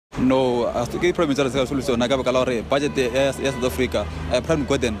No, ke problem tsa re solution na ka ba kala re budget ya South Africa Prime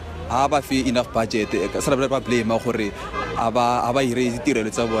Gordon aba fi enough budget sa ba blame gore aba iraise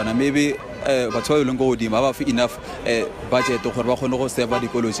tirelo tsa bona maybe batho ba ileng go dima aba fi enough budget gore ba khone go serve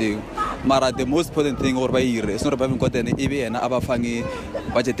dikolojeng mara the most important thing gore ba ire is not Prime Gordon e be ena aba fangi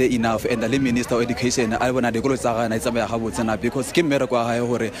budget enough and the minister of education a bona dikolo tsa gana itsa ba ga botsena because ke mmere kwa gae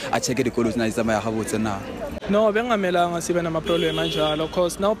gore a check dikolo tsena itsa ba ga botsena. No, bengamelanga sibe nama problem anjalo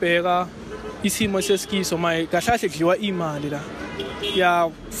cause nawubheka isimo sesikiso maye kahlahle kudliwa imali la ya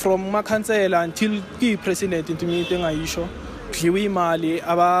from makhansela until ki president into into engayisho kudliwa imali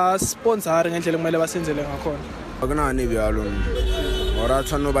aba sponsor ngendlela kumele basenzele ngakhona akunani byalo ora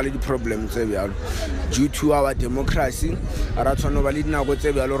tshwano ba le di problems tse byalo due to our democracy ara tshwano ba le dinako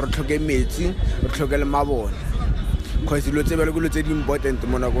tse byalo re tlhoke metsi re tlhoke le mabone because lo tsebele go lo tse di important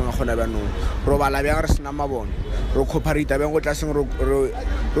mo nakong ga gona ba no ro bala bya re sina mabone ro cooperate ba go tla seng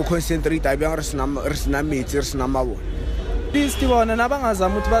ro concentrate ba re sina metsi re sina mabone please tibona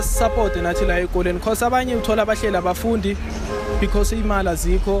nabangazama ukuthi bas support nathi la ekoleni because abanye uthola abahlela abafundi because imali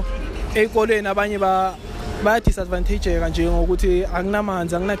azikho ekoleni abanye ba disadvantage nje ngokuthi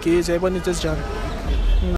akunamanzi akunagezi ayibona into esinjalo.